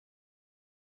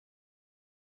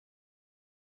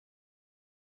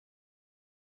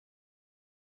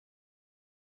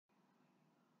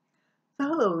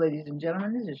Hello, ladies and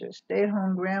gentlemen. This is your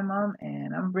stay-at-home grandmom,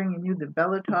 and I'm bringing you the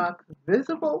Bella TOX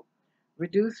Visible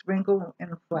Reduce Wrinkle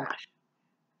and Flash.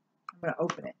 I'm going to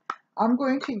open it. I'm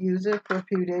going to use it for a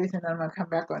few days, and then I'm going to come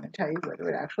back on and tell you whether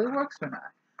it actually works or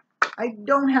not. I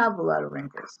don't have a lot of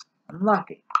wrinkles. I'm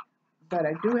lucky. But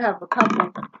I do have a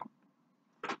couple,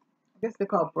 I guess they're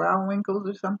called brown wrinkles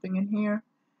or something in here.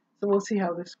 So we'll see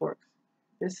how this works.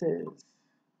 This is,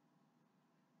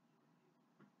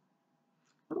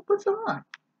 we'll put some on.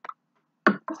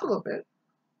 Just a little bit.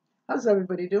 How's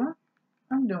everybody doing?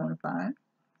 I'm doing fine.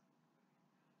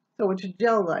 So it's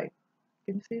gel like.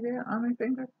 Can you see there on my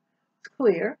finger? It's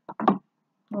clear.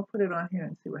 I'll put it on here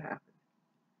and see what happens.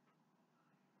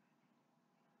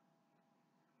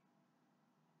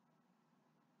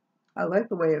 I like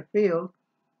the way it feels,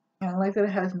 and I like that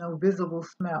it has no visible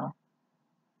smell.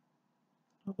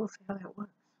 But we'll see how that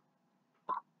works.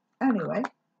 Anyway,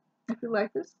 if you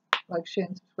like this, like, share,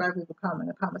 and subscribe. Leave a comment in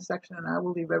the comment section, and I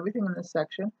will leave everything in this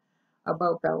section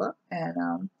about Bella,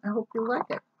 and I hope you like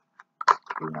it.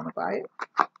 If you want to buy it,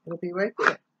 it'll be right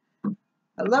there.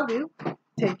 I love you.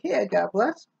 Take care. God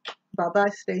bless.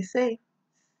 Bye-bye. Stay safe.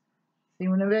 See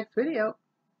you in the next video.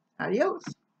 Adios.